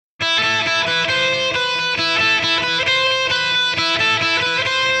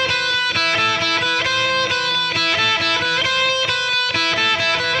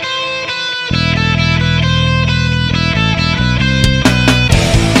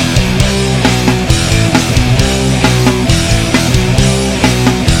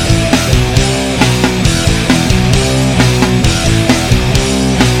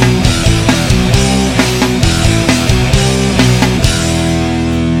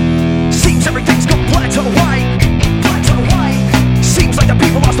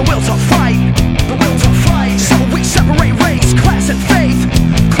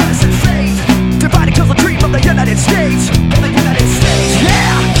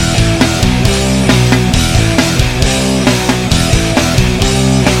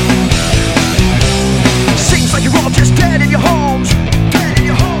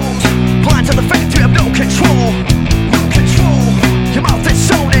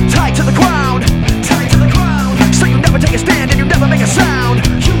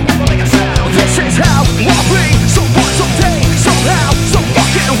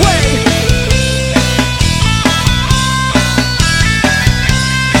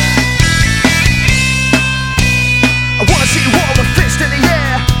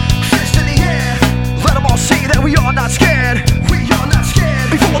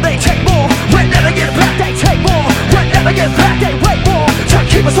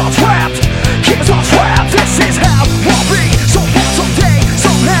us all trapped, keep us all trapped. This is how we'll be. So what someday,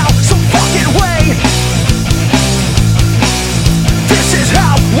 somehow, some fucking way. This is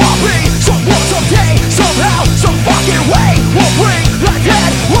how we'll be. So what someday, somehow, some fucking way. We'll bring the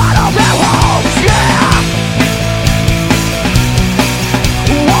dead right of their homes, yeah.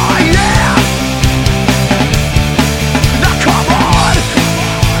 Oh yeah. Now come on.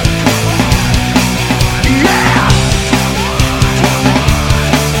 Yeah.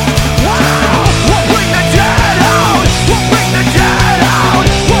 Wow. We'll bring the dead out. We'll bring the dead out.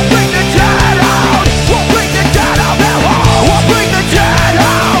 We'll bring the dead out. We'll bring the dead out their homes. We'll bring the dead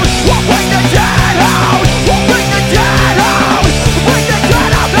out. We'll bring the dead out. We'll bring the dead out. Bring the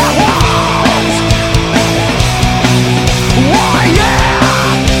dead out their homes. Oh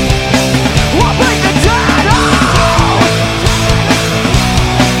yeah. We'll bring the dead out.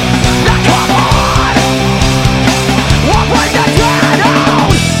 Now come on. We'll bring the dead out.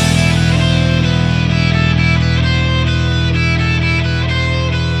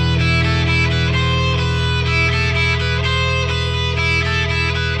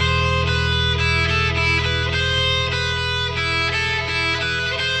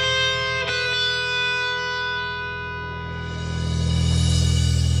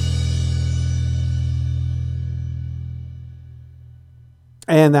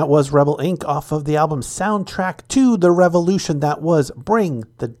 And that was Rebel Inc. off of the album Soundtrack to the Revolution. That was Bring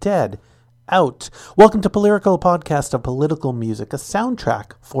the Dead Out. Welcome to Polyrical, a podcast of political music, a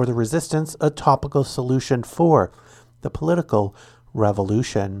soundtrack for the resistance, a topical solution for the political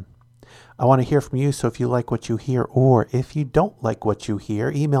revolution. I want to hear from you, so if you like what you hear or if you don't like what you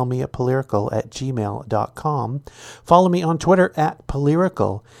hear, email me at polyrical@gmail.com. Follow me on Twitter at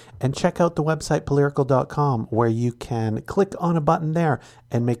Polyrical, and check out the website polyrical.com, where you can click on a button there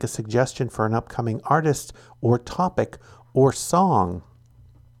and make a suggestion for an upcoming artist or topic or song.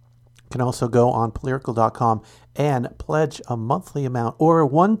 You can also go on polyrical.com and pledge a monthly amount or a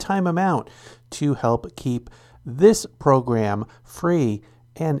one-time amount to help keep this program free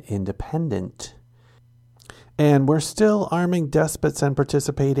and independent. And we're still arming despots and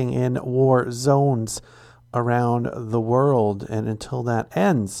participating in war zones around the world. And until that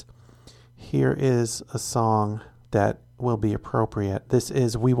ends, here is a song that will be appropriate. This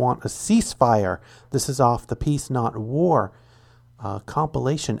is We Want a Ceasefire. This is off the Peace Not War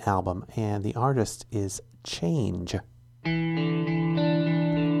compilation album, and the artist is Change.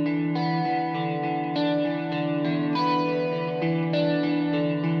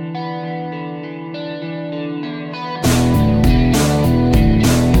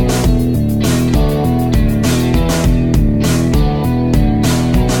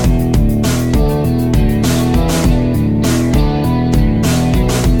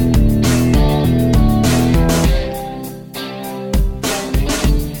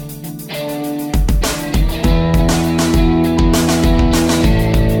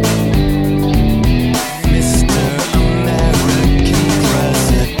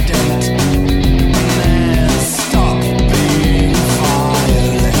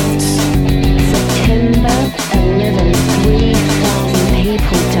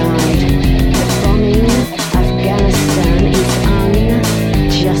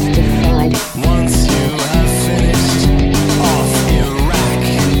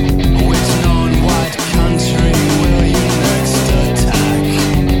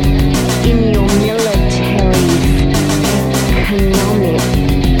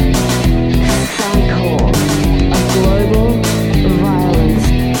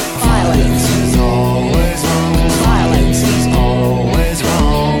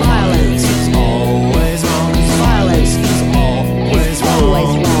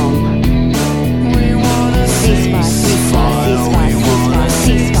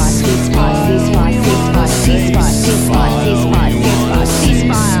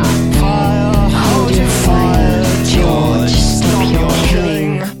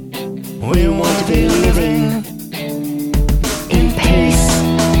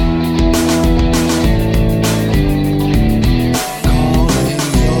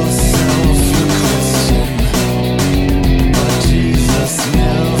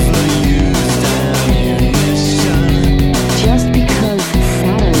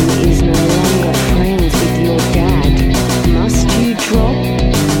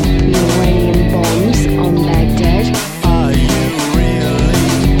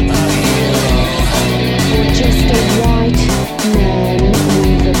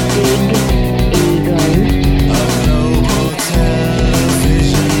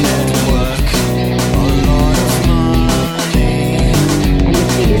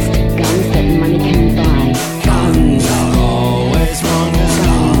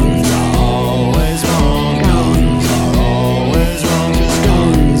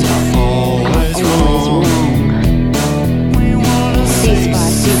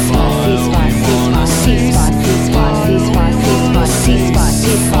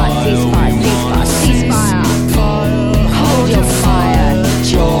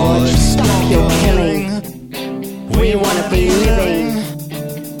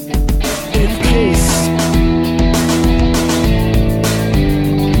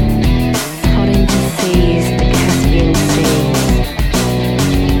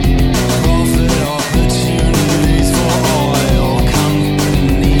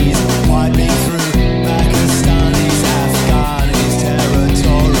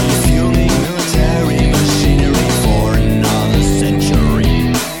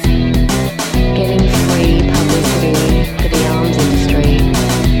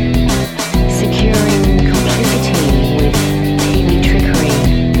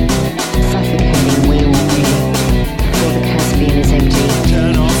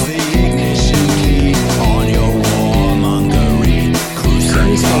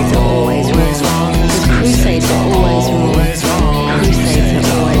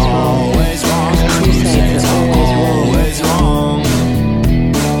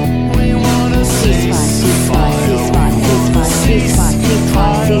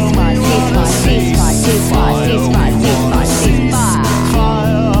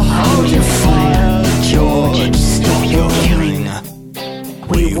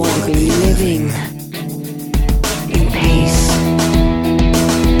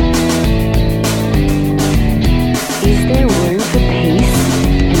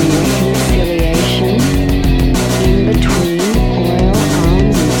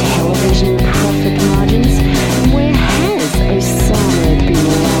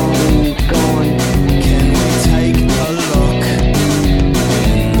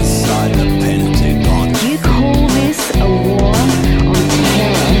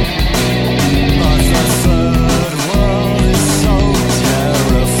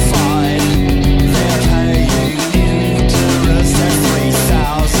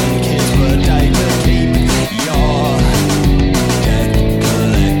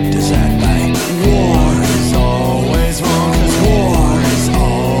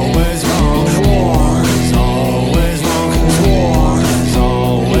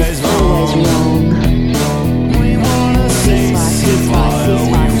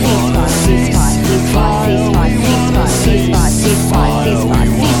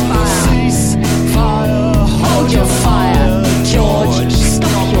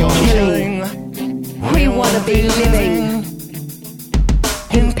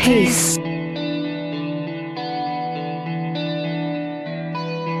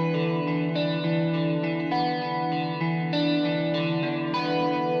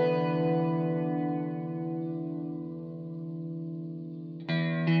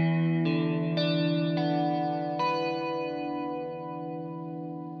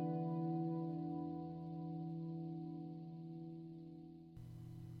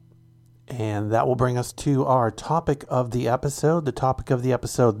 And that will bring us to our topic of the episode. The topic of the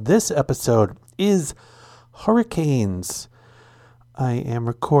episode this episode is hurricanes. I am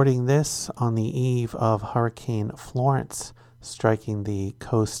recording this on the eve of Hurricane Florence striking the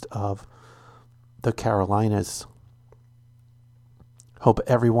coast of the Carolinas. Hope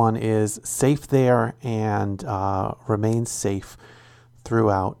everyone is safe there and remains safe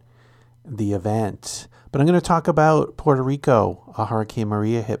throughout the event. But I'm going to talk about Puerto Rico. Hurricane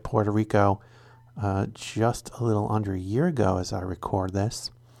Maria hit Puerto Rico just a little under a year ago as I record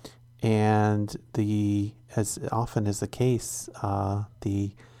this. And as often is the case,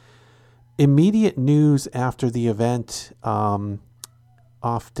 the immediate news after the event often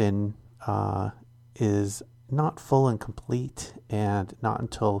is not full and complete, and not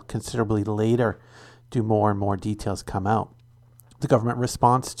until considerably later do more and more details come out. The government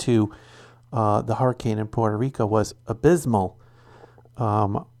response to the hurricane in Puerto Rico was abysmal,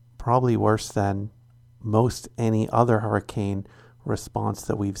 probably worse than most any other hurricane response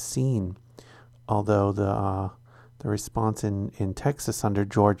that we've seen. Although the response in Texas under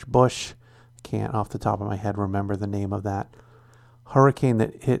George Bush, can't off the top of my head remember the name of that hurricane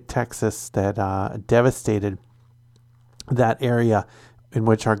that hit Texas that devastated that area, in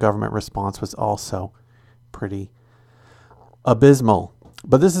which our government response was also pretty abysmal.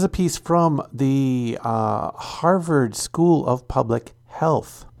 But this is a piece from the Harvard School of Public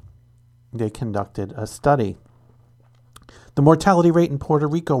Health. They conducted a study. The mortality rate in Puerto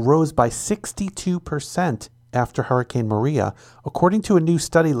Rico rose by 62% after Hurricane Maria, according to a new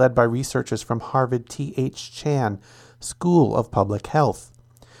study led by researchers from Harvard T.H. Chan School of Public Health.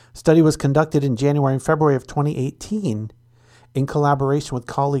 The study was conducted in January and February of 2018 in collaboration with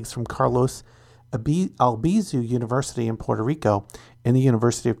colleagues from Carlos Albizu University in Puerto Rico and the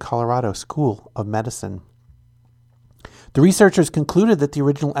University of Colorado School of Medicine. The researchers concluded that the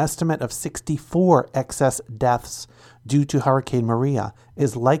original estimate of 64 excess deaths due to Hurricane Maria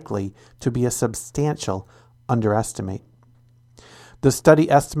is likely to be a substantial underestimate. The study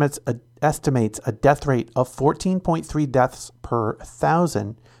estimates a death rate of 14.3 deaths per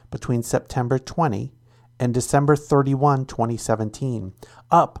 1,000 between September 20 and December 31, 2017,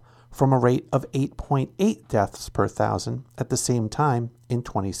 up from a rate of 8.8 deaths per 1,000 at the same time in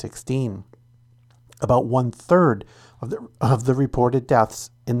 2016. About 1/3 of the reported deaths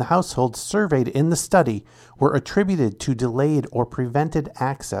in the households surveyed in the study were attributed to delayed or prevented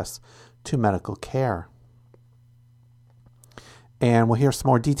access to medical care. And we'll hear some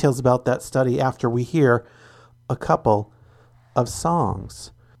more details about that study after we hear a couple of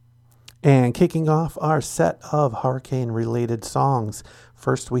songs. And kicking off our set of hurricane-related songs,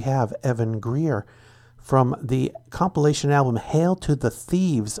 first we have Evan Greer from the compilation album Hail to the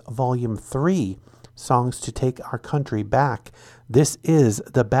Thieves, Volume 3, Songs to Take Our Country Back. This is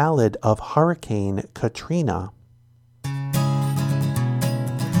the ballad of Hurricane Katrina.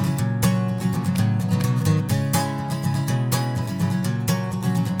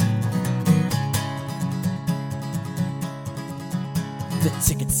 The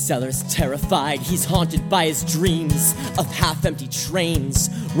ticket seller's terrified, he's haunted by his dreams of half-empty trains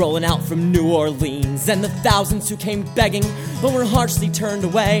rolling out from New Orleans, and the thousands who came begging but were harshly turned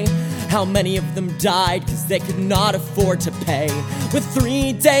away. How many of them died because they could not afford to pay? With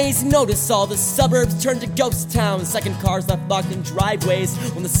 3 days' notice, all the suburbs turned to ghost towns. Second cars left locked in driveways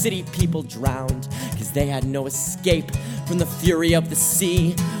when the city people drowned, because they had no escape from the fury of the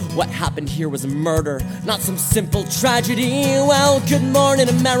sea. What happened here was a murder, not some simple tragedy. Well, good morning,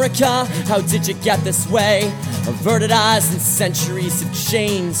 America. How did you get this way? Averted eyes and centuries of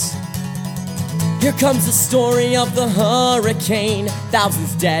chains. Here comes the story of the hurricane.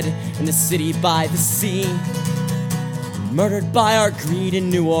 Thousands dead in the city by the sea, murdered by our greed in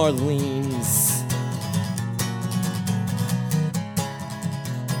New Orleans.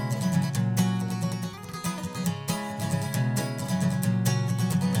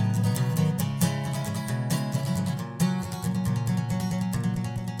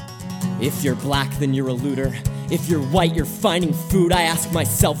 If you're black, then you're a looter. If you're white, you're finding food. I ask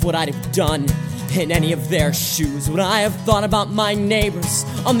myself what I'd have done in any of their shoes. Would I have thought about my neighbors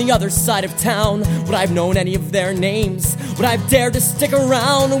on the other side of town? Would I have known any of their names? Would I have dared to stick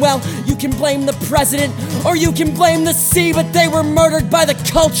around? Well, you can blame the president or you can blame the sea, but they were murdered by the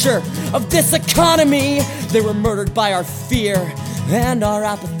culture of this economy. They were murdered by our fear and our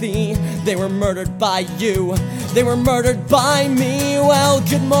apathy. They were murdered by you. They were murdered by me. Well,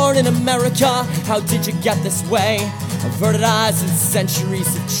 good morning, America. How did you get this way? Averted eyes and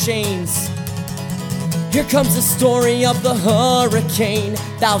centuries of chains. Here comes the story of the hurricane.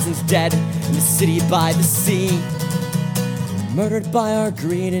 Thousands dead in the city by the sea, murdered by our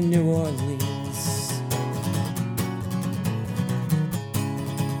greed in New Orleans.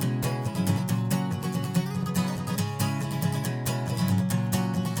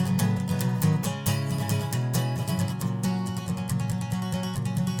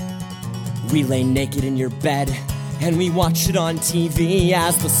 We lay naked in your bed, and we watched it on TV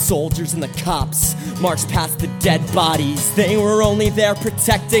as the soldiers and the cops marched past the dead bodies. They were only there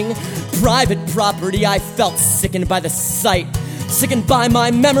protecting private property. I felt sickened by the sight, sickened by my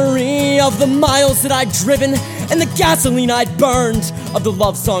memory of the miles that I'd driven and the gasoline I'd burned, of the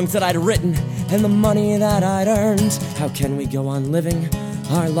love songs that I'd written and the money that I'd earned. How can we go on living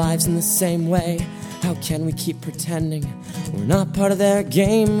our lives in the same way? How can we keep pretending we're not part of their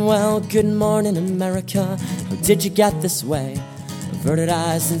game? Well, good morning, America. How did you get this way? Averted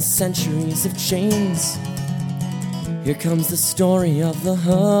eyes and centuries of chains. Here comes the story of the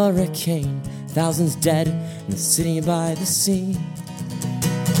hurricane. Thousands dead in the city by the sea.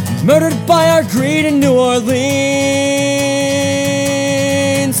 Murdered by our greed in New Orleans.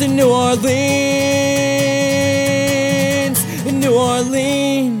 In New Orleans. In New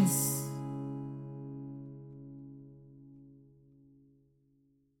Orleans.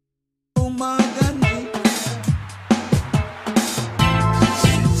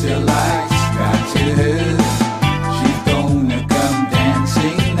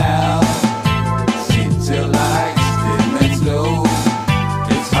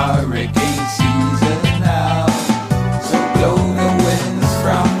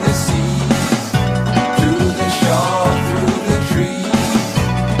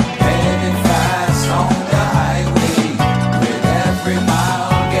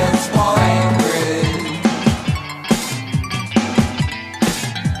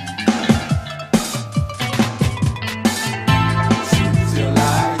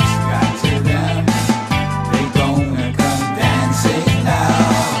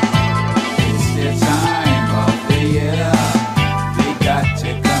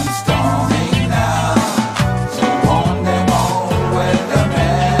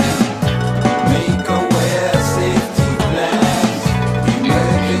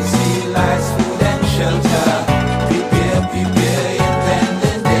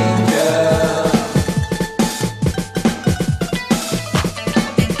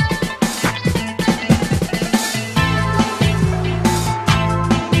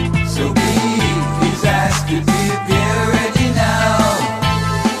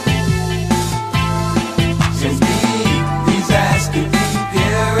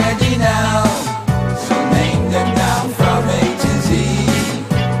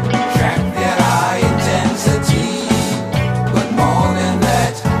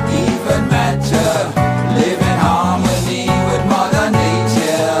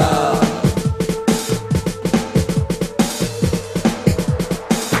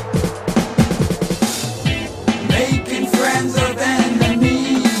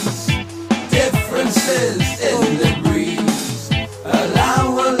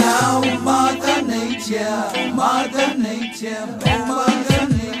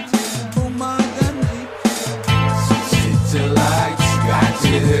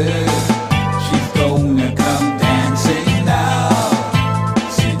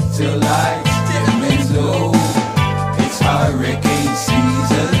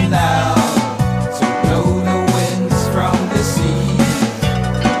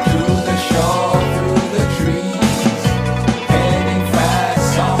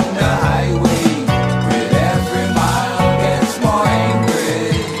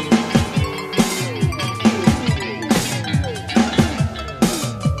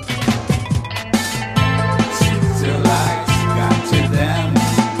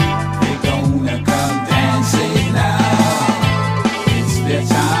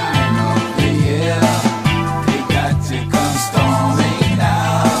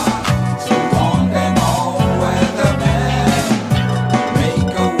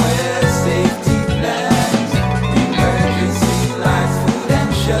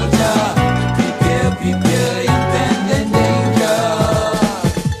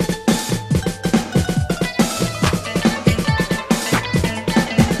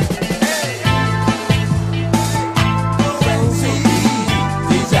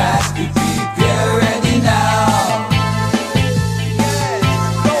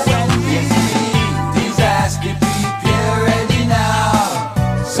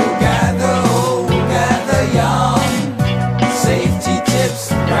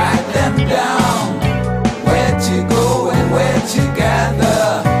 Write them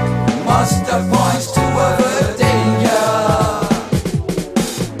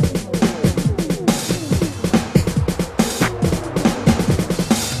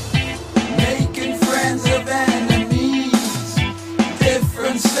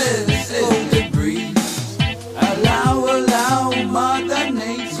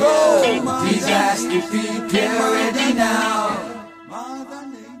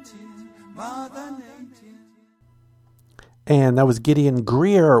And that was Gideon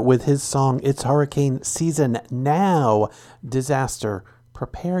Greer with his song, It's Hurricane Season Now. Disaster,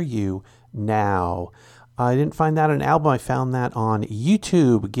 prepare you now. I didn't find that on an album. I found that on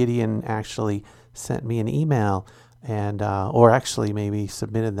YouTube. Gideon actually sent me an email and, or actually maybe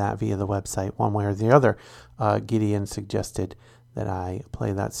submitted that via the website one way or the other. Gideon suggested that I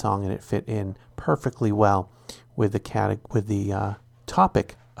play that song, and it fit in perfectly well with the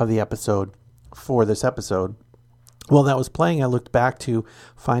topic of the episode for this episode. While that was playing, I looked back to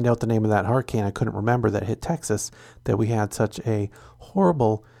find out the name of that hurricane. I couldn't remember that hit Texas, that we had such a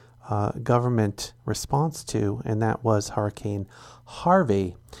horrible government response to, and that was Hurricane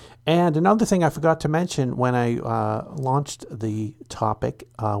Harvey. And another thing I forgot to mention when I launched the topic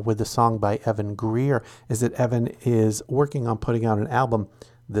with the song by Evan Greer is that Evan is working on putting out an album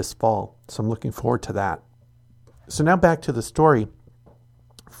this fall. So I'm looking forward to that. So now back to the story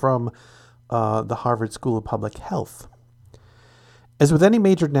from the Harvard School of Public Health. As with any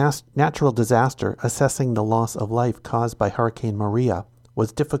major natural disaster, assessing the loss of life caused by Hurricane Maria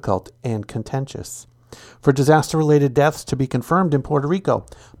was difficult and contentious. For disaster-related deaths to be confirmed in Puerto Rico,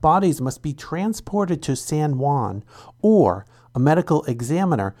 bodies must be transported to San Juan, or a medical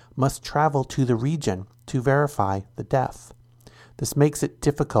examiner must travel to the region to verify the death. This makes it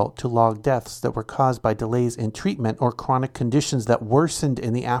difficult to log deaths that were caused by delays in treatment or chronic conditions that worsened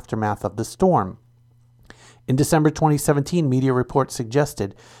in the aftermath of the storm. In December 2017, media reports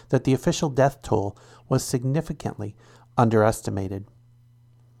suggested that the official death toll was significantly underestimated.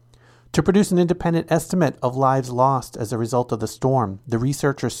 To produce an independent estimate of lives lost as a result of the storm, the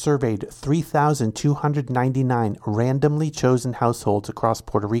researchers surveyed 3,299 randomly chosen households across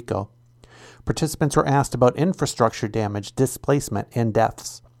Puerto Rico. Participants were asked about infrastructure damage, displacement, and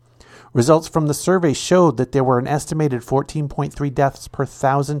deaths. Results from the survey showed that there were an estimated 14.3 deaths per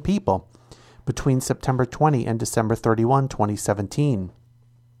 1,000 people between September 20 and December 31, 2017.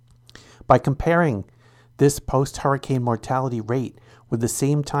 By comparing this post-hurricane mortality rate with the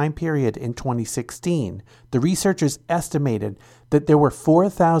same time period in 2016, the researchers estimated that there were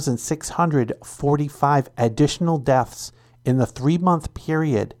 4,645 additional deaths in the 3-month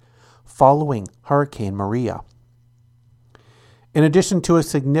period following Hurricane Maria. In addition to a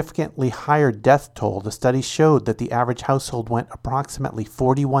significantly higher death toll, the study showed that the average household went approximately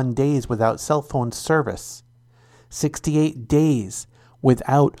 41 days without cell phone service, 68 days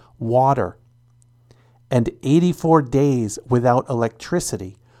without water, and 84 days without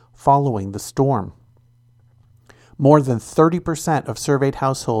electricity following the storm. More than 30% of surveyed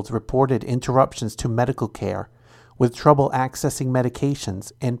households reported interruptions to medical care, with trouble accessing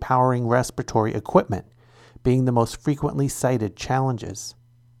medications and powering respiratory equipment being the most frequently cited challenges.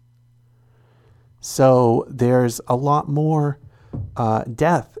 So there's a lot more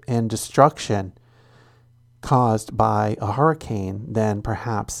death and destruction caused by a hurricane than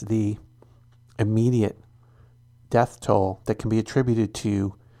perhaps the immediate death toll that can be attributed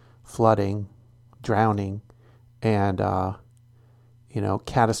to flooding, drowning, and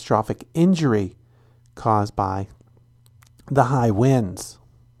catastrophic injury caused by the high winds.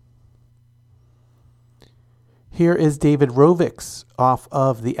 Here is David Rovics off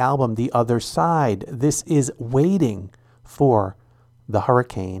of the album The Other Side. This is Waiting for the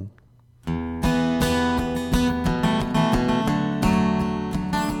Hurricane.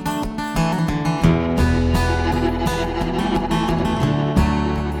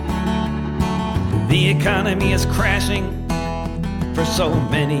 The economy is crashing for so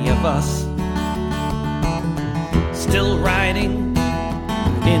many of us, still riding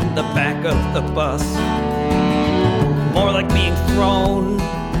in the back of the bus, more like being thrown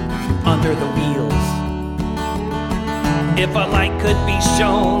under the wheels. If a light could be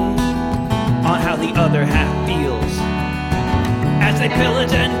shown on how the other half feels, as they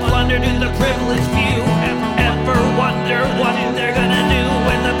pillage and plunder to the privileged few, ever wonder what they're gonna do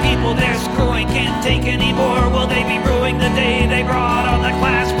when the people they're screwing can't take anymore? Will they be ruining the day they brought on the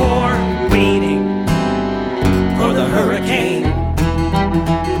class war? Waiting for the hurricane.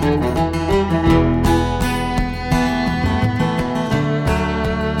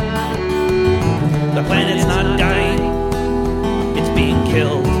 The planet's not dying, it's being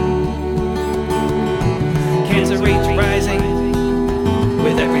killed. Cancer rates rising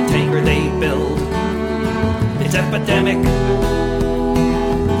with every tanker they build. It's epidemic,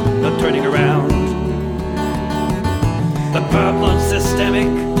 not turning around. The problem's systemic,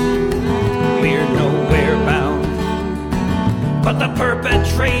 we're nowhere bound. But the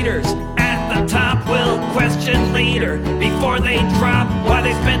perpetrators at the top will question later, before they drop, why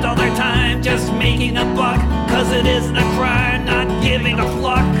they spent all their time just making a buck. 'Cause it isn't a crime not giving a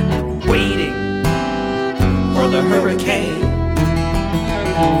fuck.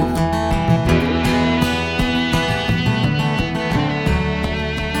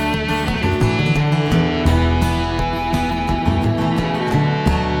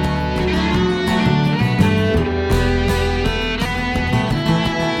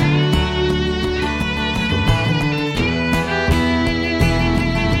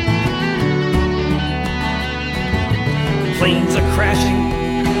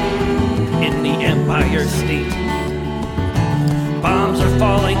 crashing in the Empire State. Bombs are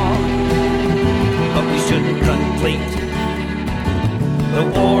falling, but we shouldn't conflate the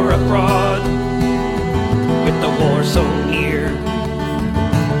war abroad with the war so near.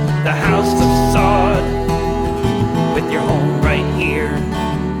 The house of sod with your home right here.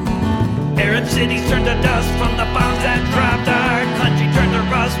 Arab cities turned to dust from the bombs that dropped. Our country turned to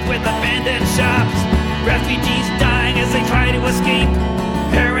rust with abandoned shops. Refugees dying as they try to escape.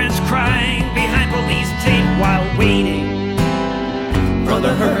 Parents crying behind police tape while waiting for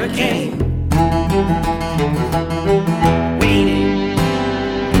the hurricane. Waiting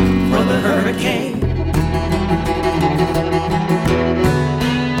for the hurricane.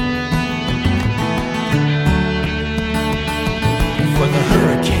 For the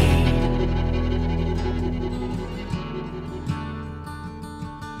hurricane.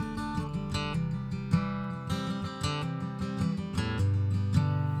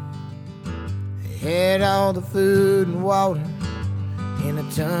 Had all the food and water and a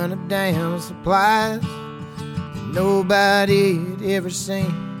ton of damn supplies that nobody had ever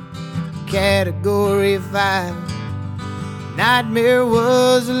seen. Category 5. Nightmare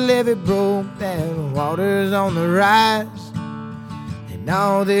was a levee broke down, the water's on the rise, and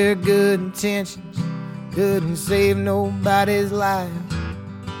all their good intentions couldn't save nobody's life.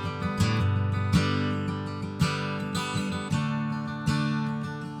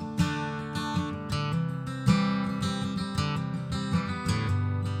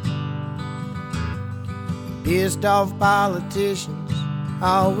 Pissed off politicians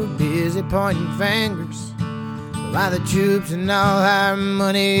all were busy pointing fingers while the troops and all our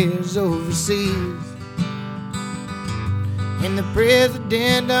money is overseas. And the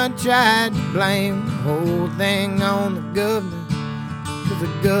president done tried to blame the whole thing on the governor, 'cause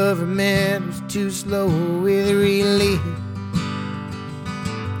the government was too slow with relief.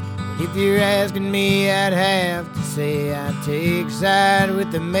 But if you're asking me, I'd have to say I take side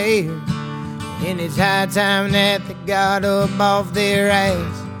with the mayor. And it's high time that they got up off their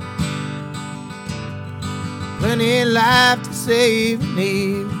ass. Plenty of life to save and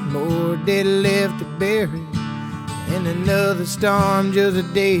even more dead left to bury. And another storm just a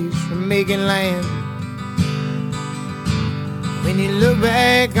days from making land. When you look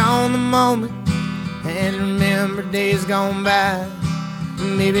back on the moment and remember days gone by,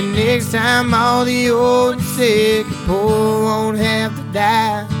 maybe next time all the old and sick and poor won't have to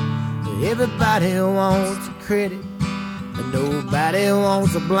die. Everybody wants the credit, but nobody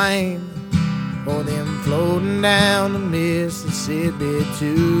wants the blame for them floating down the Mississippi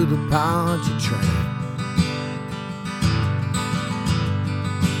to the Pontchartrain.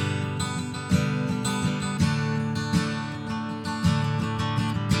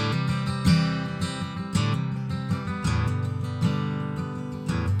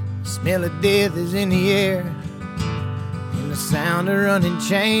 Smell of death is in the air, the sound of running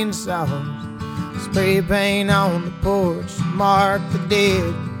chainsaws, spray paint on the porch, mark the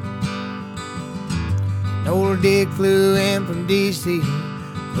dead. An old Dick flew in from D.C.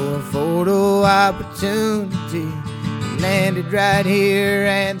 for a photo opportunity, landed right here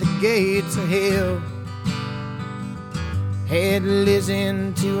at the gates of hell. Had to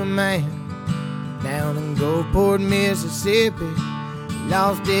listen to a man down in Gulfport, Mississippi,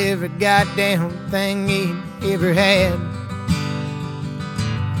 lost every goddamn thing he ever had.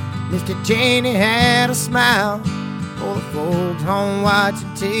 Mr. Cheney had a smile for the folks home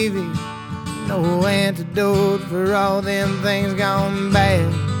watching TV. No antidote for all them things gone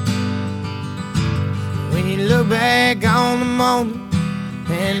bad. When you look back on the moment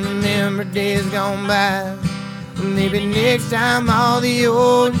and remember days gone by, maybe next time all the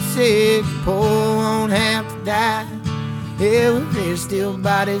old and sick and poor won't have to die. Yeah, well, there's still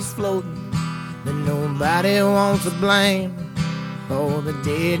bodies floating, but nobody wants to blame. Oh, the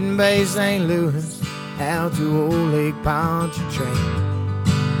dead in Bay St. Louis, out to Old Lake Pontchartrain.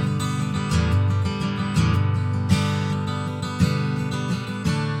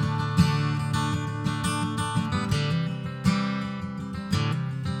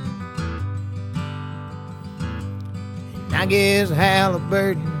 And I guess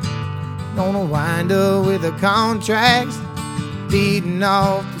Halliburton gonna wind up with the contracts, feeding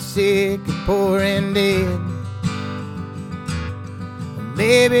off the sick and poor and dead.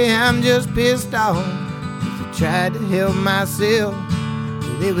 Maybe I'm just pissed off 'cause I tried to help myself,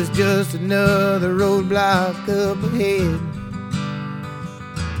 but it was just another roadblock up ahead.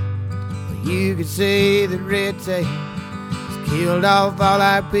 Well, you could say that red tape has killed off all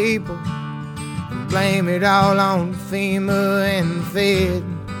our people and blame it all on FEMA and the Fed.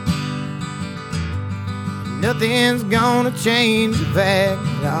 Nothing's gonna change the fact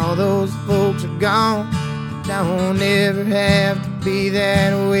that all those folks are gone. Don't ever have to be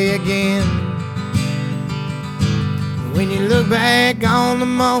that way again. When you look back on the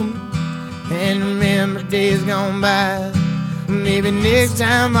moment and remember days gone by, maybe next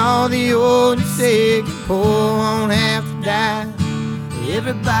time all the old and sick and poor won't have to die.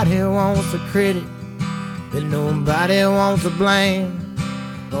 Everybody wants the credit, but nobody wants the blame.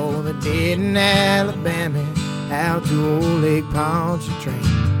 Oh, the dead in Alabama out to Old Lake Pontchartrain.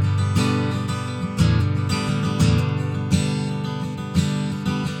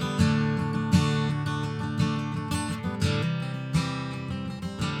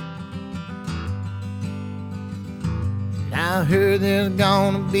 I heard there's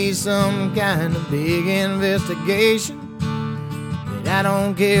gonna be some kind of big investigation, but I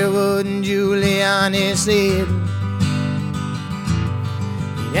don't care what Giuliani said.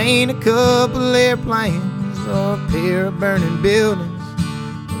 It ain't a couple airplanes or a pair of burning buildings.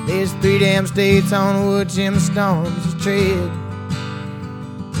 There's 3 damn states on which them storms tread.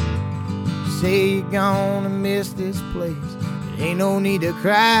 Say you're gonna miss this place, there ain't no need to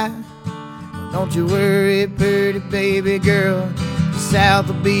cry. Don't you worry, pretty baby girl, the South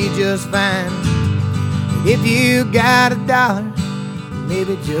will be just fine. If you got $1,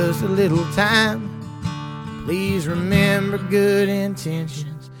 maybe just a little time, please remember good intentions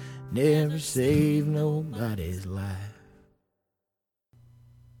never save nobody's life.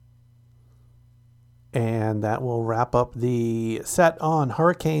 And that will wrap up the set on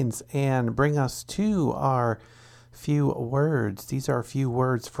hurricanes and bring us to our few words. These are a few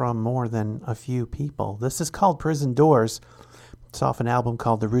words from more than a few people. This is called Prison Doors. It's off an album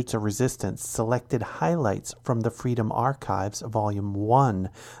called The Roots of Resistance, selected highlights from the Freedom Archives, Volume 1.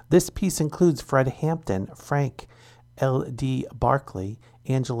 This piece includes Fred Hampton, Frank L.D. Barkley,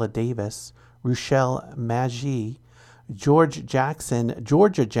 Angela Davis, Ruchelle Maggi, Georgia Jackson,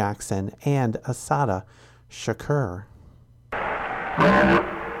 and Assata Shakur.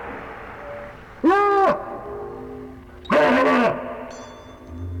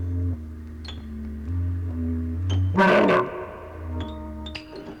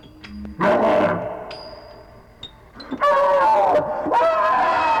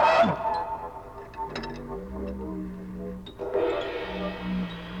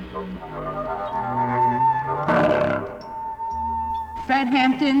 Fred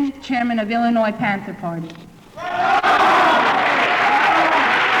Hampton, Chairman of Illinois Panther Party.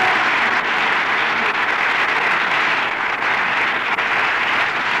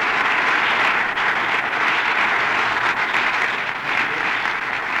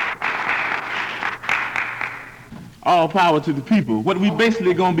 All power to the people. What we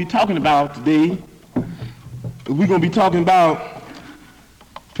basically going to be talking about today, we're going to be talking about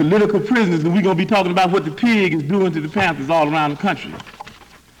political prisoners, and we're going to be talking about what the pig is doing to the Panthers all around the country.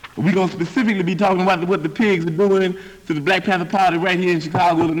 We're going to specifically be talking about what the pigs are doing to the Black Panther Party right here in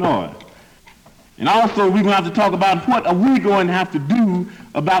Chicago, Illinois. And also we're going to have to talk about what are we going to have to do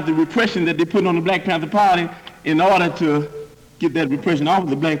about the repression that they put on the Black Panther Party in order to get that repression off of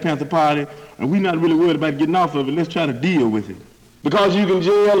the Black Panther Party. And we're not really worried about getting off of it. Let's try to deal with it. Because you can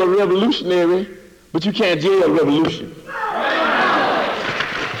jail a revolutionary, but you can't jail a revolution.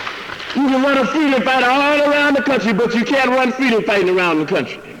 You can run a freedom fighter all around the country, but you can't run freedom fighting around the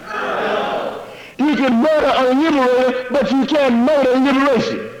country. You can murder a liberator, but you can't murder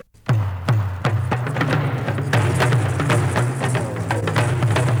liberation.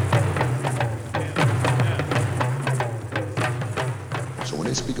 So when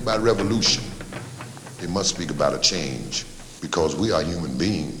they speak about revolution, they must speak about a change, because we are human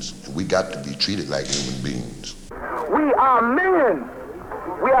beings, and we got to be treated like human beings. We are men.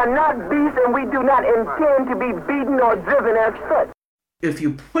 We are not beasts, and we do not intend to be beaten or driven as such. If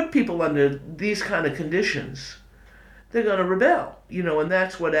you put people under these kind of conditions, they're going to rebel, and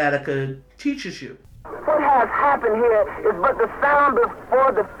that's what Attica teaches you. What has happened here is but the sound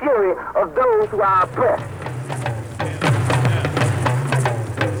before the fury of those who are oppressed.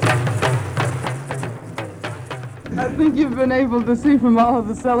 I think you've been able to see from all of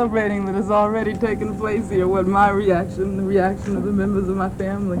the celebrating that has already taken place here what my reaction, the reaction of the members of my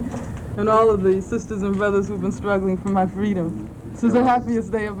family, and all of the sisters and brothers who've been struggling for my freedom. This is the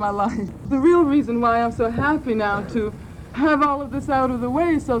happiest day of my life. The real reason why I'm so happy now to have all of this out of the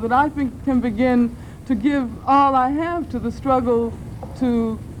way so that I can begin to give all I have to the struggle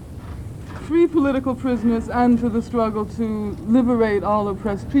to free political prisoners and to the struggle to liberate all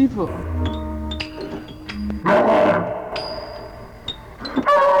oppressed people.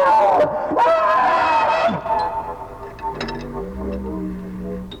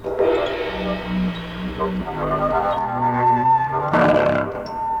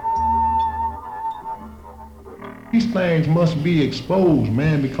 these things must be exposed,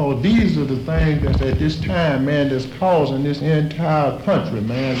 man, because these are the things that's at this time, man, that's causing this entire country,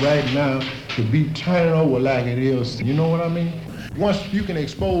 man, right now to be turning over like it is. You know what I mean? Once you can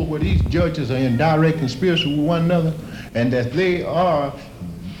expose where these judges are in direct conspiracy with one another and that they are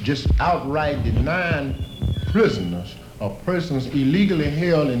just outright denying prisoners or persons illegally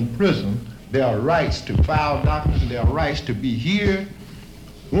held in prison their rights to file documents, their rights to be here.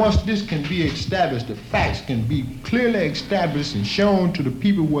 Once this can be established, the facts can be clearly established and shown to the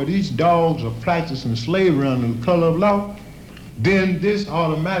people where these dogs are practicing slavery under the color of law, then this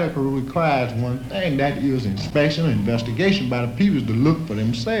automatically requires one thing, that is inspection and investigation by the people to look for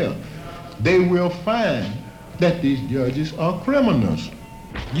themselves. They will find that these judges are criminals.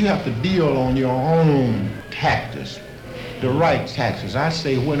 You have to deal on your own tactics, the right tactics.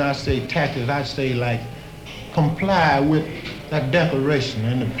 When I say tactics, I say like comply with that Declaration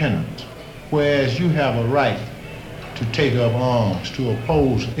of Independence, whereas you have a right to take up arms to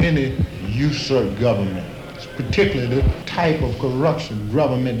oppose any usurped government, particularly the type of corruption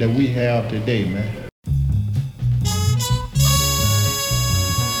government that we have today, man.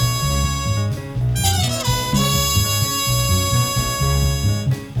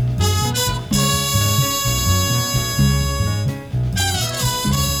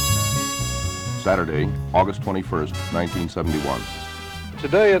 Saturday, August 21st, 1971.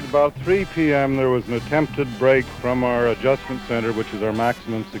 Today at about 3 p.m. there was an attempted break from our adjustment center, which is our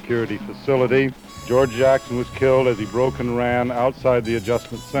maximum security facility. George Jackson was killed as he broke and ran outside the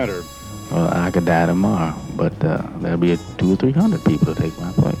adjustment center. Well, I could die tomorrow, but there'll be 200 or 300 people to take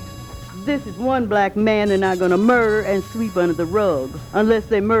my place. This is one black man they're not going to murder and sweep under the rug, unless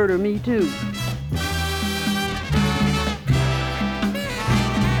they murder me too.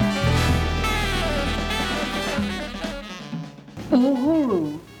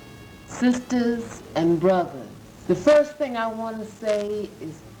 Uhuru, sisters and brothers. The first thing I want to say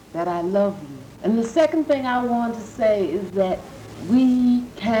is that I love you. And the second thing I want to say is that we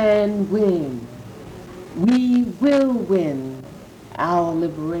can win. We will win our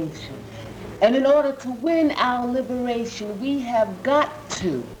liberation. And in order to win our liberation, we have got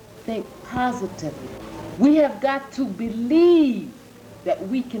to think positively. We have got to believe that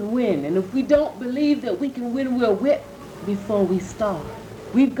we can win. And if we don't believe that we can win, we'll whip before we start.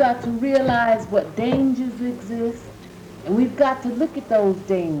 We've got to realize what dangers exist, and we've got to look at those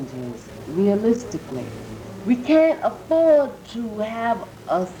dangers realistically. We can't afford to have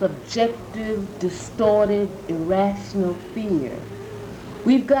a subjective, distorted, irrational fear.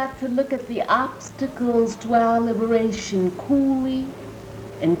 We've got to look at the obstacles to our liberation coolly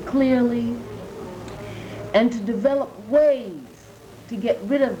and clearly, and to develop ways to get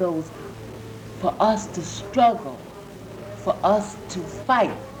rid of those, for us to struggle, for us to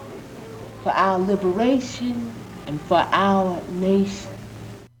fight for our liberation and for our nation.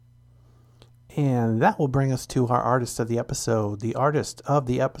 And that will bring us to our artist of the episode. The artist of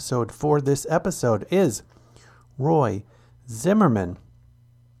the episode for this episode is Roy Zimmerman.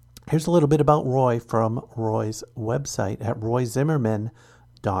 Here's a little bit about Roy from Roy's website at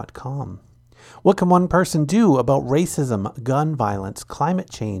royzimmerman.com. What can one person do about racism, gun violence, climate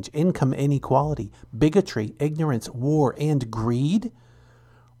change, income inequality, bigotry, ignorance, war, and greed?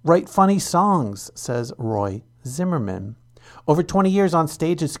 Write funny songs, says Roy Zimmerman. Over 20 years on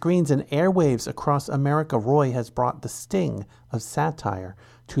stages, screens, and airwaves across America, Roy has brought the sting of satire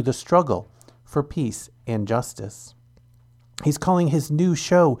to the struggle for peace and justice. He's calling his new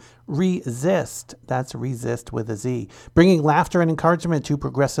show Resist. That's resist with a Z. Bringing laughter and encouragement to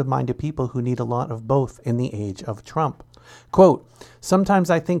progressive-minded people who need a lot of both in the age of Trump. Quote,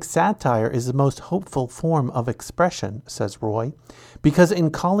 sometimes I think satire is the most hopeful form of expression, says Roy, because in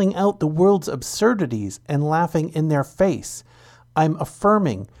calling out the world's absurdities and laughing in their face, I'm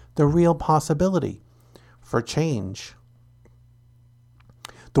affirming the real possibility for change.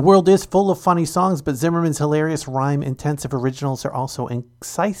 The world is full of funny songs, but Zimmerman's hilarious rhyme-intensive originals are also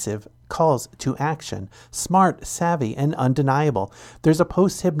incisive calls to action, smart, savvy, and undeniable. There's a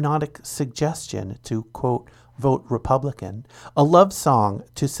post-hypnotic suggestion to, quote, vote Republican, a love song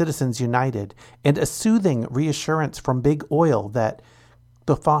to Citizens United, and a soothing reassurance from Big Oil that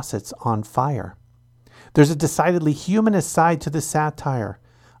the faucet's on fire. There's a decidedly humanist side to the satire,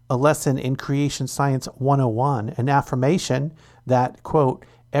 a lesson in Creation Science 101, an affirmation that, quote,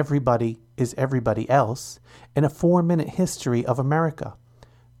 everybody is everybody else, and a 4-minute history of America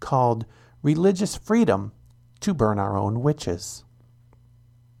called Religious Freedom to Burn Our Own Witches.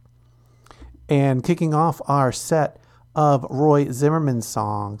 And kicking off our set of Roy Zimmerman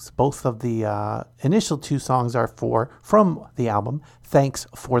songs, both of the initial 2 songs are from the album Thanks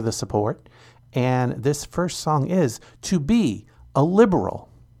for the Support, And this first song is To Be a Liberal.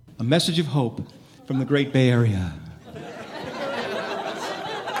 A message of hope from the Great Bay Area.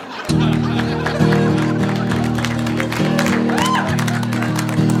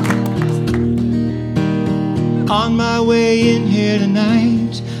 On my way in here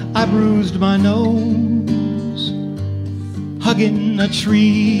tonight, I bruised my nose, hugging a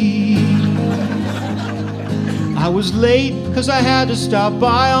tree. I was late because I had to stop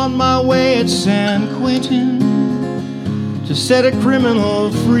by on my way at San Quentin to set a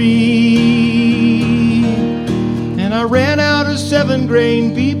criminal free. And I ran out of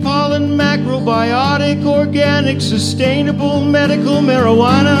 7-grain bee pollen, macrobiotic, organic, sustainable medical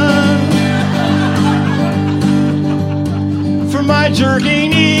marijuana for my jerky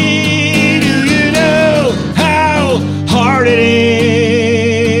knee. Do you know how hard it is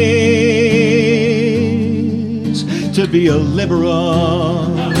to be a liberal?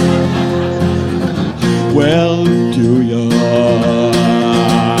 Well, do ya?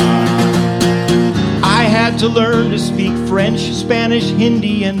 I had to learn to speak French, Spanish,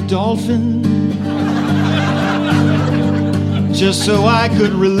 Hindi, and dolphin just so I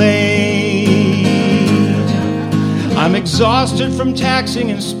could relate. I'm exhausted from taxing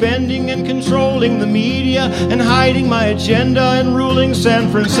and spending and controlling the media and hiding my agenda and ruling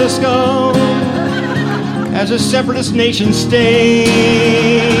San Francisco as a separatist nation state.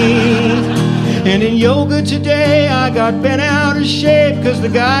 And in yoga today I got bent out of shape because the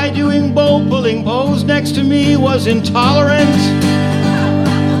guy doing bow pulling pose next to me was intolerant,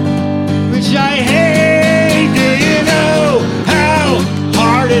 which I hate. Do you know how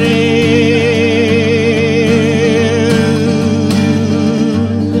hard it is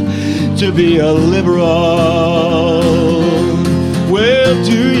to be a liberal? Well,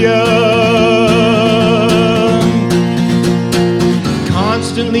 do ya?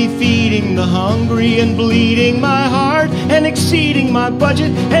 Constantly feeding the hungry and bleeding my heart and exceeding my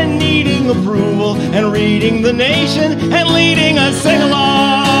budget and needing approval and reading The Nation and leading a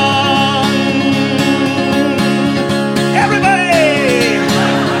sing-along. Everybody!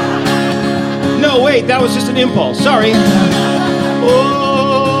 No, wait, that was just an impulse. Sorry. Oh,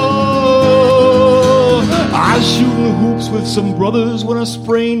 I was shooting hoops with some brothers when I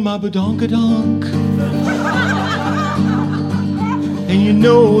sprained my badonkadonk. And you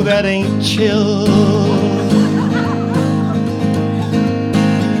know that ain't chill.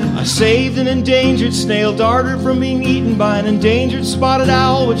 I saved an endangered snail darter from being eaten by an endangered spotted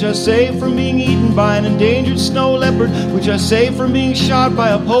owl, which I saved from being eaten by an endangered snow leopard, which I saved from being shot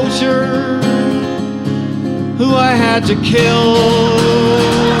by a poacher who I had to kill.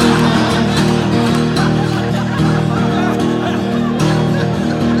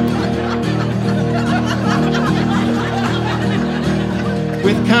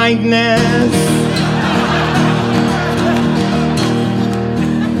 With kindness.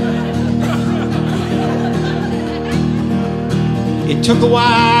 It took a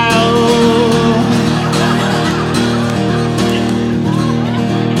while.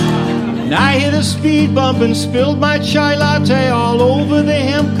 And I hit a speed bump and spilled my chai latte all over the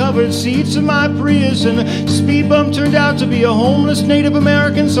hemp-covered seats of my Prius. And the speed bump turned out to be a homeless Native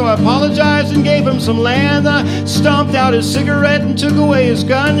American, so I apologized and gave him some land. I stomped out his cigarette and took away his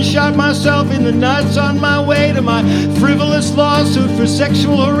gun, shot myself in the nuts on my way to my frivolous lawsuit for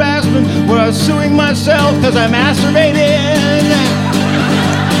sexual harassment, where I was suing myself because I masturbated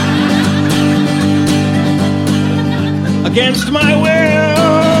against my will.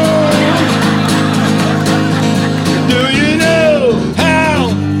 Do you know how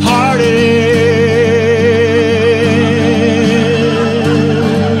hard it is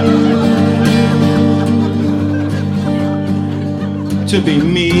to be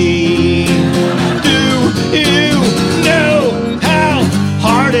me? Do you know how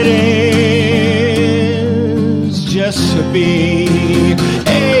hard it is just to be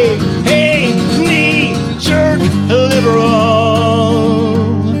a knee-jerk liberal?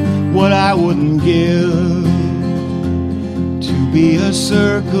 What I wouldn't give to be a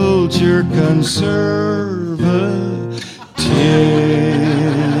circle-jerk conservative.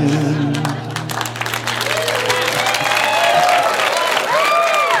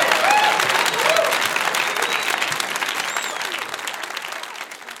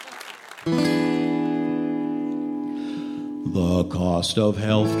 The cost of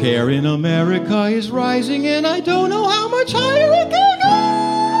health care in America is rising, and I don't know how much higher it can go.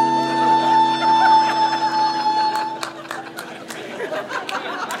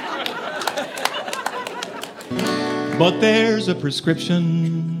 But there's a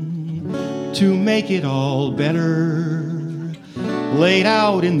prescription to make it all better. laid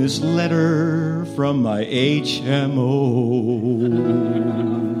out in this letter from my HMO.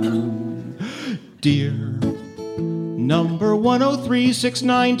 Dear number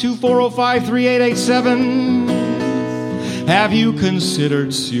 103-692-405-3887, have you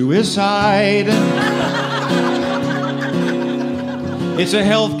considered suicide? It's a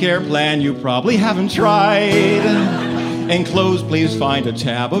healthcare plan you probably haven't tried. Enclosed, please find a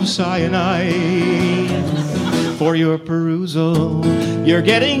tab of cyanide for your perusal. You're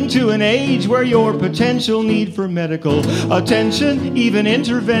getting to an age where your potential need for medical attention, even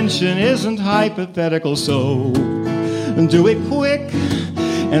intervention, isn't hypothetical. So do it quick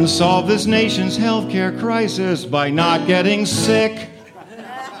and solve this nation's healthcare crisis by not getting sick.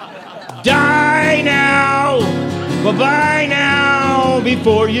 Die now, bye-bye now,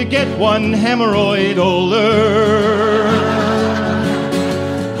 before you get one hemorrhoid older.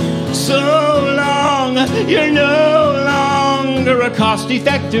 So long, you're no longer a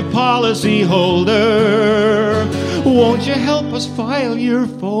cost-effective policy holder. Won't you help us file your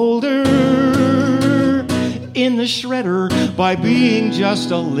folder in the shredder by being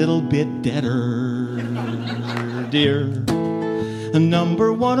just a little bit deader, dear?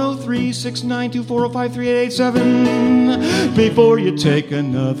 Number 103-692-405-3887. Before you take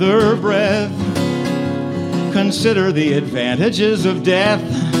another breath, consider the advantages of death.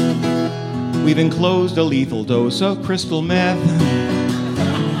 We've enclosed a lethal dose of crystal meth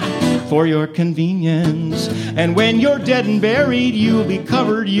for your convenience. And when you're dead and buried, you'll be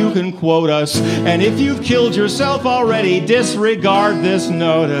covered, you can quote us. And if you've killed yourself already, disregard this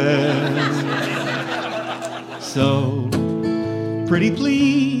notice. So, pretty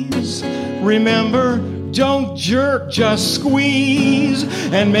please, remember, don't jerk, just squeeze,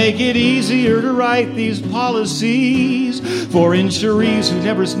 and make it easier to write these policies for injuries who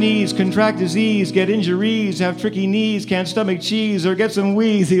never sneeze, contract disease, get injuries, have tricky knees, can't stomach cheese, or get some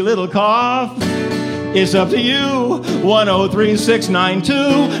wheezy little cough. It's up to you.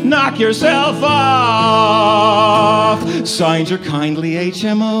 103-692, knock yourself off. Signed your kindly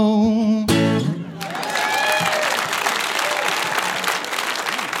HMO.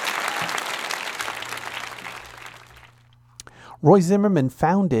 Roy Zimmerman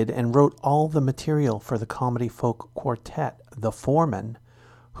founded and wrote all the material for the comedy folk quartet, The Foreman,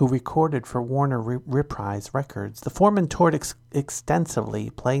 who recorded for Warner Reprise Records. The Foreman toured extensively,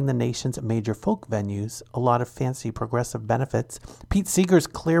 playing the nation's major folk venues, a lot of fancy progressive benefits, Pete Seeger's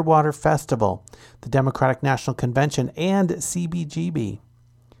Clearwater Festival, the Democratic National Convention, and CBGB.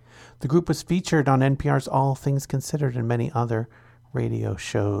 The group was featured on NPR's All Things Considered and many other radio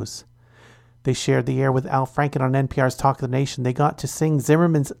shows. They shared the air with Al Franken on NPR's Talk of the Nation. They got to sing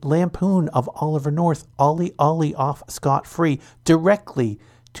Zimmerman's lampoon of Oliver North, Ollie Ollie off scot-free, directly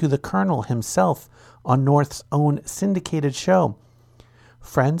to the Colonel himself on North's own syndicated show.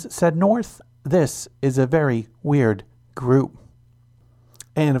 Friends said, North, this is a very weird group.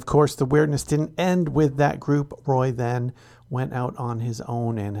 And of course, the weirdness didn't end with that group. Roy then went out on his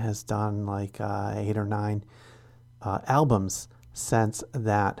own and has done like 8 or 9 albums since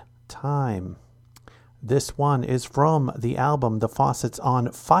that time. This one is from the album The Faucets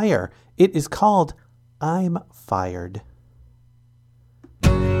on Fire. It is called I'm Fired.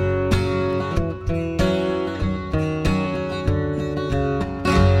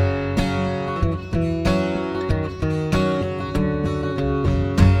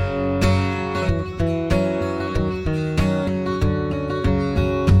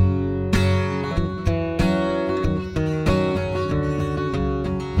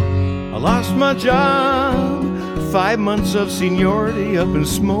 Lost my job, 5 months of seniority up in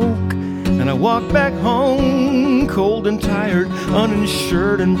smoke, and I walked back home cold and tired,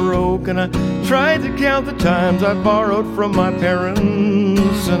 uninsured and broke, and I tried to count the times I borrowed from my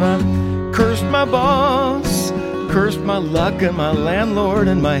parents, and I cursed my boss, cursed my luck and my landlord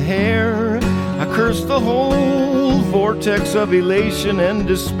and my hair. I cursed the whole vortex of elation and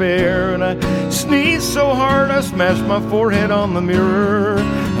despair, and I sneezed so hard I smashed my forehead on the mirror.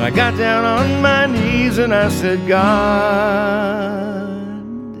 I got down on my knees and I said, God,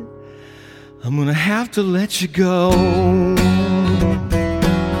 I'm gonna have to let you go.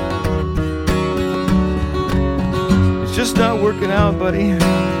 It's just not working out, buddy.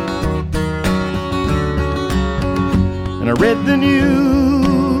 And I read the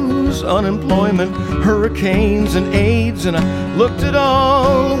news, unemployment, hurricanes and AIDS, and I looked at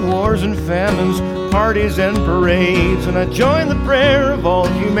all wars and famines, parties and parades, and I joined the prayer of all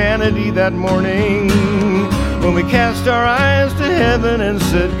humanity that morning when we cast our eyes to heaven and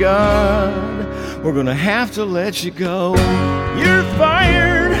said, God, we're gonna have to let you go. You're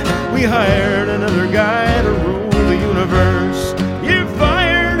fired. We hired another guy to rule the universe.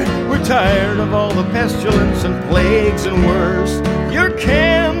 tired of all the pestilence and plagues and worse. Your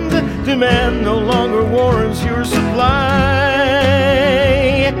canned demand no longer warrants your supply.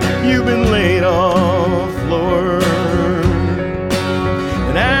 You've been laid off, Lord,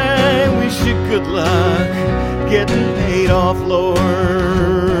 and I wish you good luck getting paid off, Lord.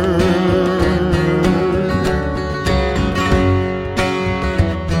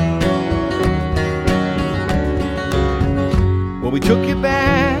 Well, we took you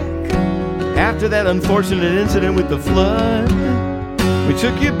back after that unfortunate incident with the flood. We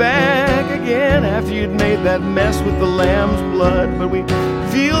took you back again after you'd made that mess with the lamb's blood. But we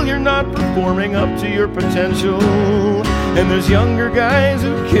feel you're not performing up to your potential, and there's younger guys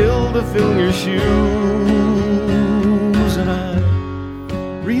who kill to fill your shoes. And I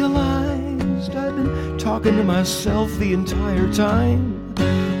realized I'd been talking to myself the entire time,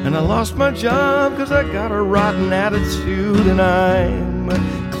 and I lost my job because I got a rotten attitude, and I'm a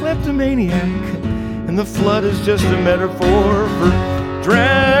kleptomaniac, and the flood is just a metaphor for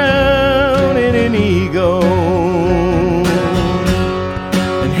drowning in ego.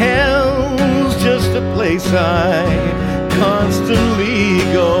 And hell's just a place I constantly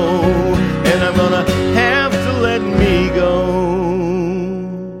go, and I'm gonna have to let me go.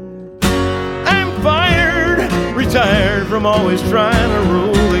 I'm fired, retired from always trying to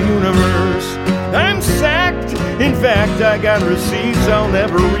rule the universe. I'm sacked, in fact I got receipts I'll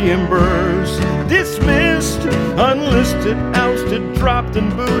never reimburse. Dismissed, unlisted, ousted, dropped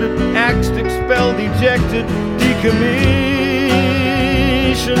and booted, axed, expelled, ejected,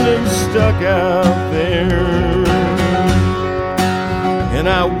 decommissioned and stuck out there. And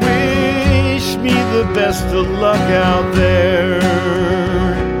I wish me the best of luck out there,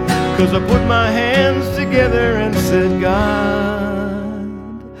 'cause I put my hands together and said, God,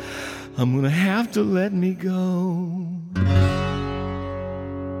 I'm gonna have to let me go.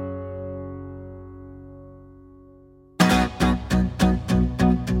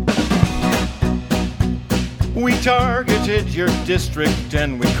 We targeted your district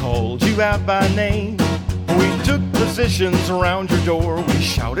and we called you out by name. We took positions around your door, we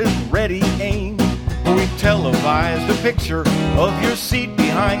shouted ready aim. We televised a picture of your seat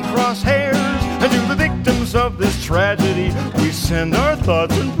behind crosshairs, and to the victims of this tragedy we send our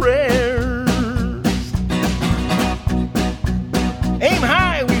thoughts and prayers. Aim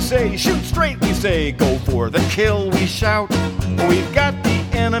high, we say, shoot straight, we say, go for the kill, we shout. We've got the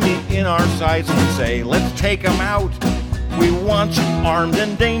enemy in our sights, we say, let's take them out. We want you armed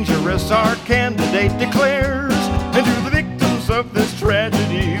and dangerous, our candidate declares. And to the victims of this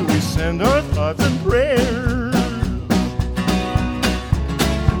tragedy, we send our thoughts and prayers.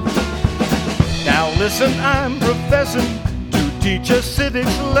 Now listen, I'm professing to teach a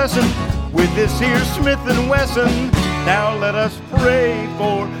civics lesson with this here Smith & Wesson. Now let us pray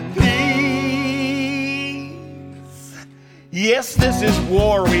for peace. Yes, this is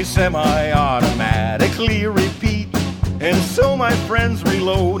war, we semi-automatically repeat. And so my friends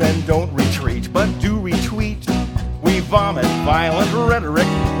reload and don't retreat, but do retweet. We vomit violent rhetoric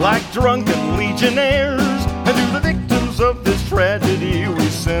like drunken legionnaires. And to the victims of this tragedy we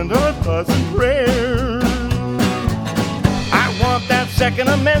send our thoughts and prayers. I want that Second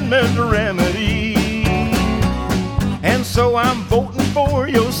Amendment remedy, and so I'm voting for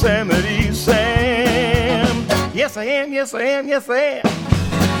Yosemite Sam. Yes I am, yes I am, yes I am.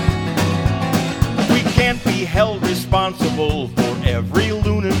 We can't be held responsible for every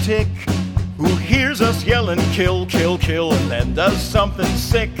lunatic who hears us yelling kill, kill, kill, and then does something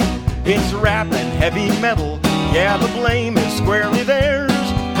sick. It's rap and heavy metal, yeah, the blame is squarely theirs.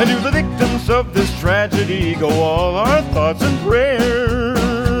 And to the victims of this tragedy go all our thoughts and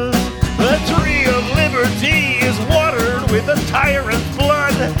prayers. The tree of liberty is watered with a tyrant's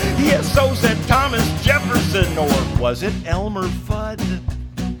blood. Yes, so said Thomas Jefferson, or was it Elmer Fudd?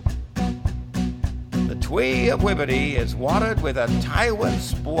 The tree of liberty is watered with a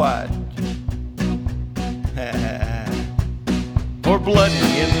tyrant's blood. For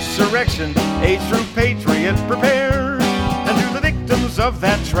bloody insurrection, a true patriot prepares. And to the victims of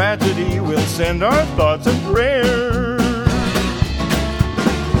that tragedy we'll send our thoughts and prayers.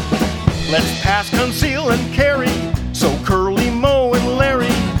 Let's pass, conceal, and carry, so Curly, Moe, and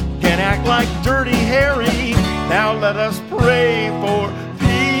Larry can act like Dirty Harry. Now let us pray for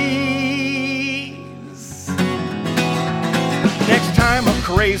peace. Next time a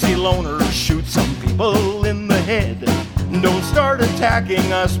crazy loner shoots some people in the head, don't start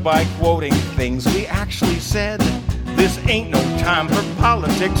attacking us by quoting things we actually said. This ain't no time for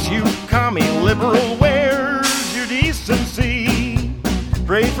politics, you commie liberal. Where's your decency?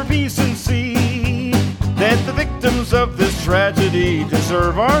 Pray for peace and see that the victims of this tragedy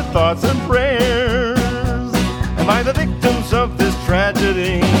deserve our thoughts and prayers. And by the victims of this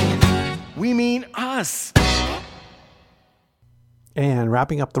tragedy, we mean us. And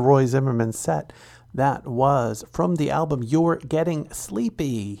wrapping up the Roy Zimmerman set, that was from the album You're Getting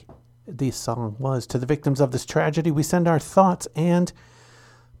Sleepy. The song was To the Victims of This Tragedy, we send our thoughts and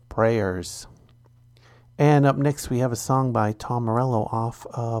prayers. And up next we have a song by Tom Morello off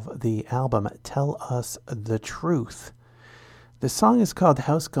of the album Tell Us the Truth. The song is called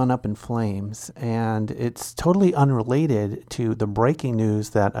House Gone Up in Flames, and it's totally unrelated to the breaking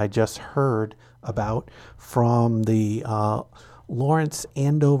news that I just heard about from the Lawrence,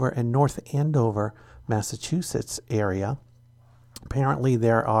 Andover, and North Andover, Massachusetts area. Apparently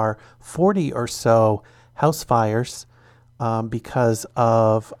there are 40 or so house fires because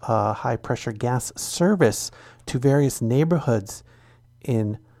of high-pressure gas service to various neighborhoods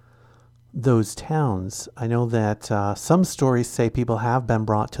in those towns. I know that some stories say people have been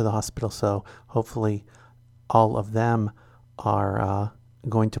brought to the hospital, so hopefully all of them are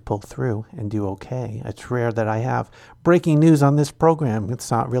going to pull through and do okay. It's rare that I have breaking news on this program. It's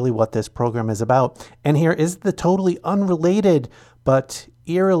not really what this program is about. And here is the totally unrelated but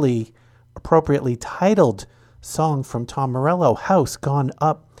eerily appropriately titled song from Tom Morello, House Gone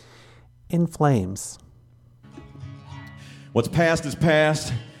Up in Flames. What's past is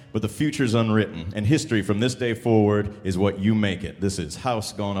past, but the future's unwritten, and history from this day forward is what you make it. This is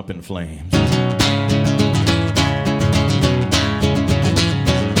House Gone Up in Flames.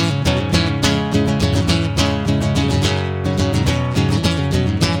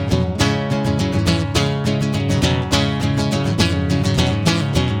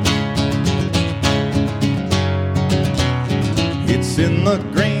 It's in the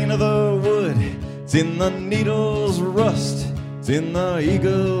grain of the wood, it's in the needle's rust, it's in the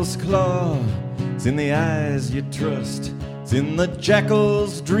eagle's claw, it's in the eyes you trust, it's in the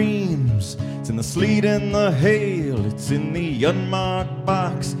jackal's dreams, it's in the sleet and the hail, it's in the unmarked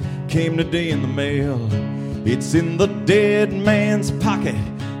box, came today in the mail. It's in the dead man's pocket,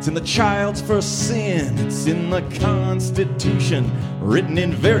 it's in the child's first sin, it's in the Constitution, written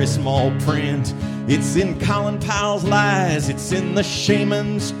in very small print. It's in Colin Powell's lies, it's in the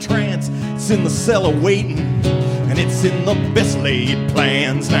shaman's trance, it's in the cellar waiting, and it's in the best laid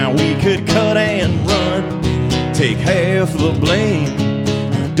plans. Now we could cut and run, take half the blame.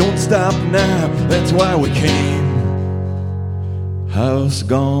 Don't stop now, that's why we came. House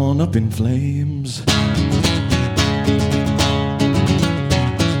gone up in flames.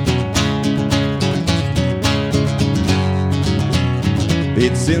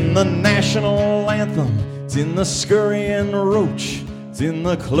 It's in the national anthem, it's in the scurrying roach, it's in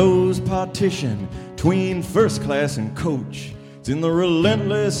the closed partition between first class and coach, it's in the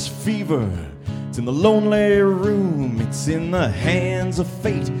relentless fever, it's in the lonely room, it's in the hands of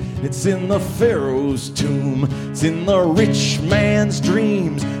fate, it's in the pharaoh's tomb, it's in the rich man's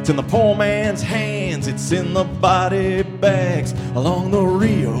dreams, it's in the poor man's hands, it's in the body bags along the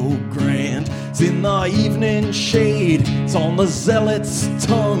Rio Grande, it's in the evening shade, it's on the zealot's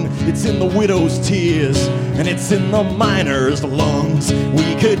tongue, it's in the widow's tears, and it's in the miner's lungs.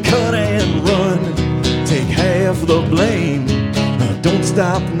 We could cut and run, take half the blame. Don't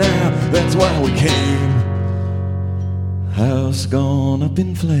stop now, that's why we came. House gone up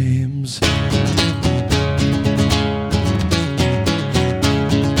in flames.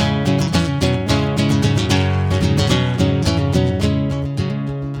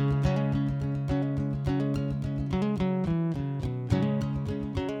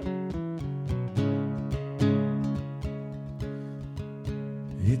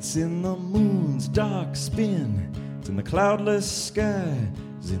 It's in the moon's dark spin, it's in the cloudless sky,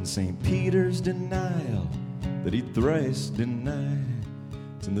 it's in St. Peter's denial that he thrice denied.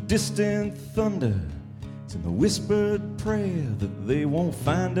 It's in the distant thunder, it's in the whispered prayer that they won't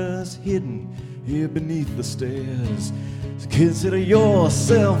find us hidden here beneath the stairs. So consider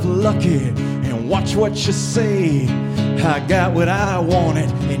yourself lucky and watch what you say. I got what I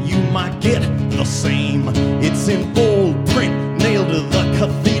wanted and you might get the same. It's in bold print nailed to the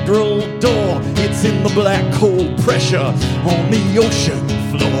cathedral door. It's in the black cold pressure on the ocean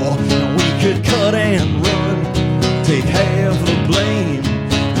floor. Now we could cut and run, take half the blame.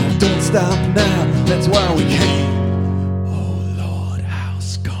 Don't stop now, that's why we came. Oh Lord,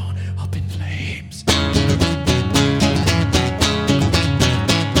 house gone up in flames.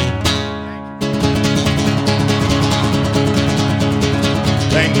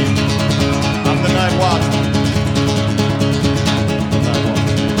 Thank you. I'm the night watchman.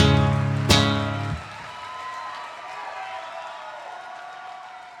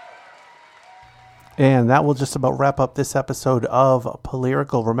 And that will just about wrap up this episode of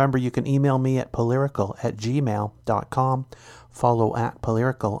Polyrical. Remember, you can email me at polyrical@gmail.com, follow at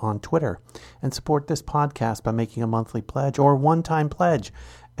Polyrical on Twitter, and support this podcast by making a monthly pledge or one-time pledge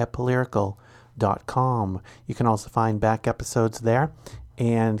at polyrical.com. You can also find back episodes there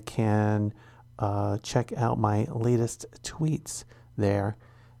and can check out my latest tweets there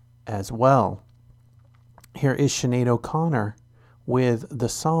as well. Here is Sinead O'Connor with the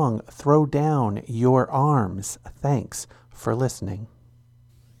song Throw Down Your Arms. Thanks for listening.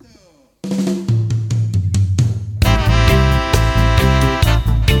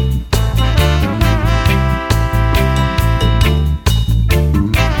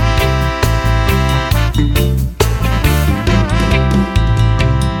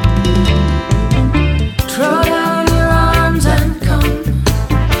 Throw down your arms and come.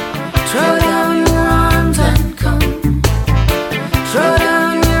 Throw down your arms and come. Throw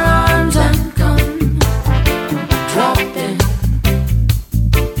down your arms and come. Drop them.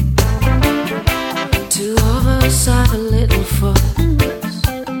 Two of us have a little fuss.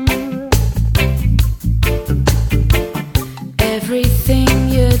 Everything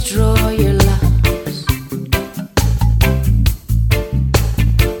you draw, you lost.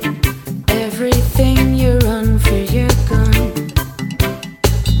 Everything you run for, your gun.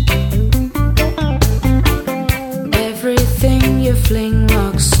 Everything you fling,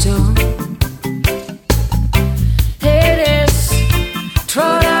 rock stone. It is.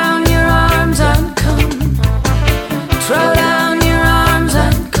 Throw down your arms and come. Throw down your arms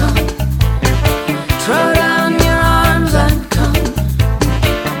and come. Throw down your arms and come.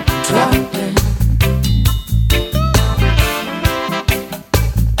 Drop it.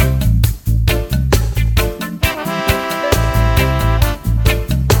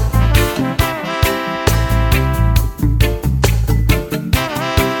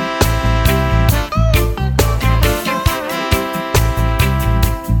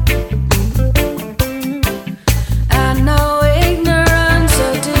 I know ignorance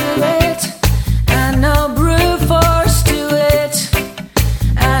will do it. I know brute force do it.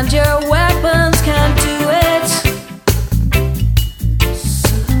 And your weapons can't do it.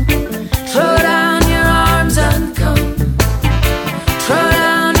 So, throw down your arms and come. Throw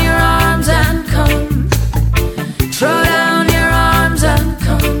down your arms and come. Throw down your arms and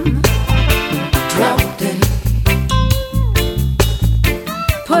come. Drop them.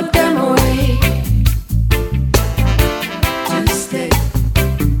 Put them away.